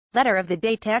Letter of the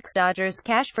day: tax dodgers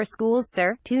cash for schools,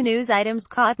 sir. Two news items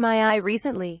caught my eye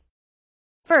recently.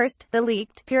 First, the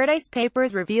leaked Paradise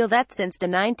Papers reveal that since the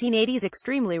 1980s,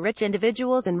 extremely rich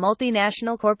individuals and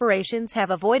multinational corporations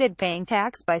have avoided paying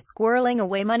tax by squirreling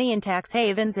away money in tax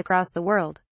havens across the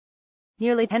world.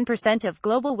 Nearly 10% of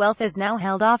global wealth is now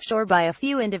held offshore by a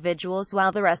few individuals,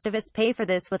 while the rest of us pay for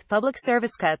this with public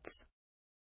service cuts.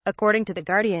 According to The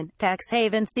Guardian, tax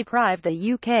havens deprive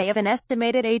the UK of an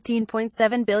estimated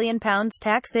 £18.7 billion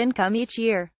tax income each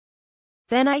year.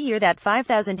 Then I hear that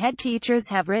 5,000 head teachers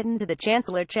have written to the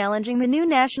Chancellor challenging the new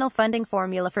national funding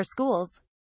formula for schools.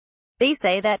 They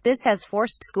say that this has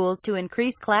forced schools to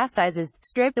increase class sizes,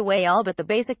 strip away all but the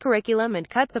basic curriculum, and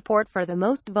cut support for the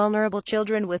most vulnerable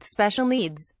children with special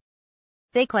needs.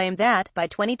 They claim that, by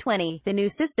 2020, the new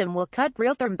system will cut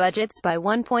real-term budgets by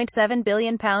 £1.7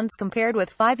 billion compared with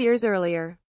 5 years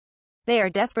earlier. They are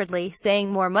desperately saying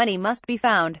more money must be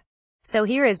found. So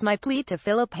here is my plea to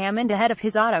Philip Hammond ahead of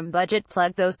his autumn budget: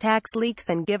 plug those tax leaks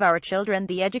and give our children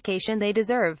the education they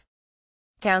deserve.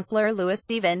 Councillor Lewis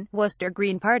Stephen, Worcester,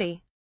 Green Party.